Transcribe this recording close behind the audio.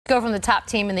Go from the top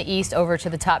team in the East over to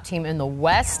the top team in the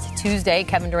West. Tuesday,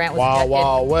 Kevin Durant was Wild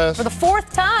ejected West. for the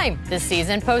 4th time this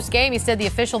season. Post-game, he said the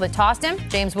official that tossed him,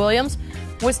 James Williams,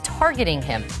 was targeting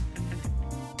him.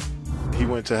 He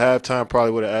went to halftime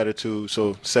probably with an attitude,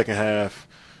 so second half,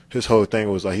 his whole thing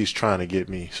was like he's trying to get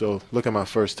me. So look at my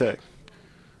first tech.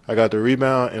 I got the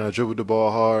rebound and I dribbled the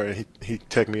ball hard and he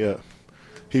teched me up.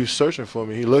 He was searching for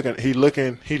me. He looking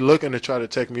to try to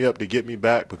take me up to get me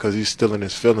back because he's still in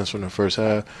his feelings from the first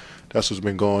half. That's what's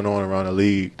been going on around the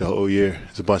league the whole year.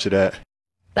 It's a bunch of that.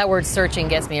 That word searching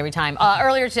gets me every time.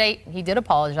 Earlier today, he did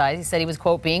apologize. He said he was,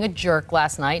 quote, being a jerk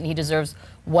last night, and he deserves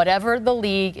whatever the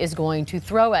league is going to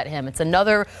throw at him. It's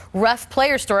another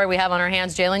ref-player story we have on our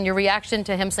hands. Jalen, your reaction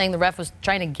to him saying the ref was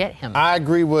trying to get him? I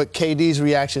agree with KD's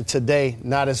reaction today,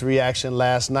 not his reaction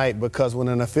last night, because when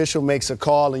an official makes a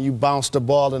call and you bounce the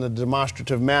ball in a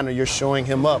demonstrative manner, you're showing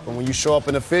him up. And when you show up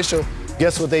an official,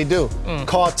 guess what they do?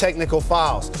 Call technical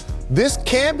fouls. This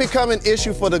can become an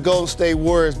issue for the Golden State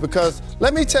Warriors because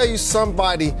let me tell you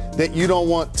somebody that you don't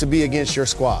want to be against your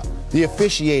squad, the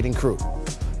officiating crew.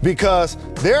 Because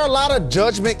there are a lot of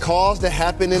judgment calls that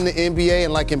happen in the NBA,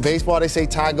 and like in baseball, they say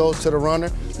tie goes to the runner,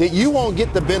 that you won't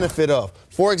get the benefit of.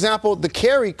 For example, the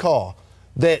carry call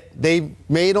that they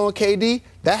made on KD,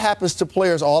 that happens to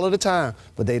players all of the time,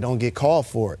 but they don't get called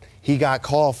for it. He got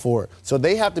called for it. So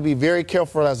they have to be very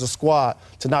careful as a squad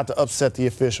to not to upset the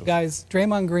officials. Guys,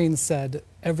 Draymond Green said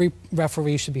every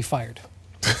referee should be fired.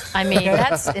 I mean,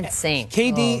 that's insane.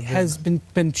 KD has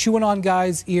been chewing on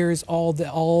guys' ears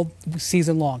all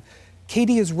season long.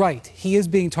 KD is right. He is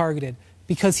being targeted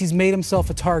because he's made himself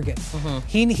a target.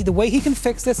 The way he can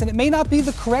fix this, and it may not be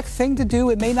the correct thing to do,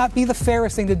 it may not be the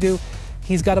fairest thing to do,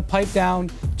 he's got to pipe down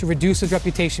to reduce his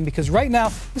reputation, because right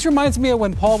now, this reminds me of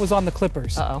when Paul was on the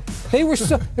Clippers.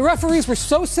 The referees were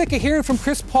so sick of hearing from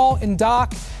Chris Paul and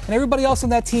Doc and everybody else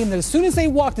on that team that as soon as they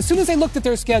looked at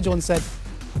their schedule and said,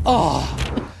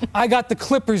 oh, I got the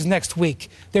Clippers next week,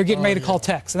 they're getting ready to call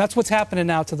Tex. And that's what's happening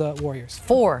now to the Warriors.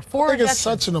 Four. I think it's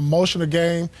such an emotional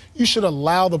game. You should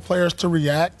allow the players to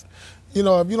react. You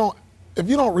know, if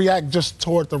you don't react just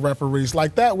toward the referees,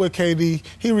 like that with KD,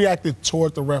 he reacted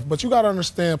toward the ref. But you got to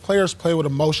understand, players play with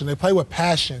emotion. They play with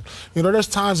passion. You know, there's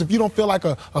times if you don't feel like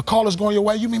a call is going your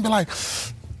way, you mean be like,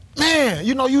 man,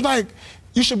 you know, you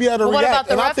should be able to react. What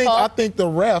about the ref? I think the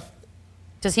ref,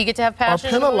 does he get to have passion?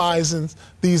 Are penalizing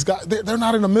these guys. They're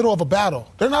not in the middle of a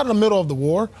battle. They're not in the middle of the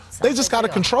war. They just got to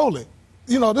control it.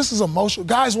 You know, this is emotional.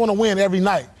 Guys want to win every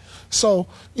night. So,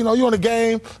 you know, you're in a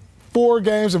game, 4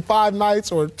 games in 5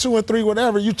 nights or 2 and 3,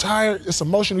 whatever, you tired, it's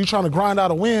emotional, you're trying to grind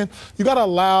out a win, you got to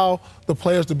allow the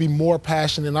players to be more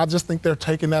passionate, and I just think they're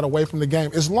taking that away from the game.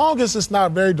 As long as it's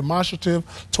not very demonstrative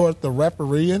toward the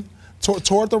refereeing,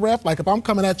 toward the ref, like if I'm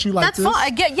coming at you like this. That's fine,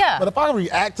 I get, yeah. But if I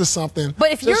react to something,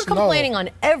 but if you're complaining on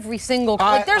every single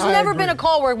call, like there's never been a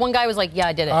call where one guy was like, yeah,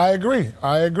 I did it. I agree.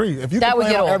 If you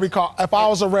complain on every call, if I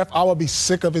was a ref, I would be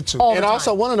sick of it too. And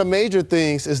also, one of the major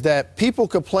things is that people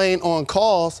complain on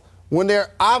calls when they're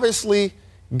obviously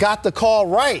got the call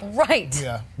right. Right.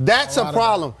 Yeah. That's a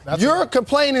problem. You're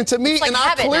complaining to me, and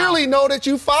I clearly know that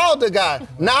you fouled the guy.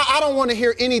 Now I don't want to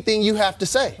hear anything you have to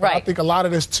say. Right. I think a lot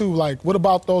of this too, like, what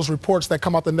about those reports that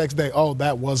come out the next day? Oh,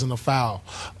 that wasn't a foul.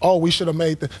 Oh, we should have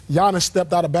made Giannis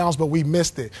stepped out of bounds, but we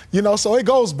missed it. You know, so it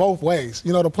goes both ways.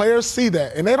 You know, the players see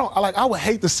that, and they don't, like, I would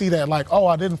hate to see that, like, oh,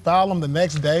 I didn't foul him the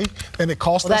next day, and it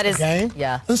cost us the game.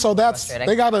 Yeah. And so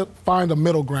they got to find a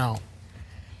middle ground.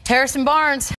 Harrison Barnes.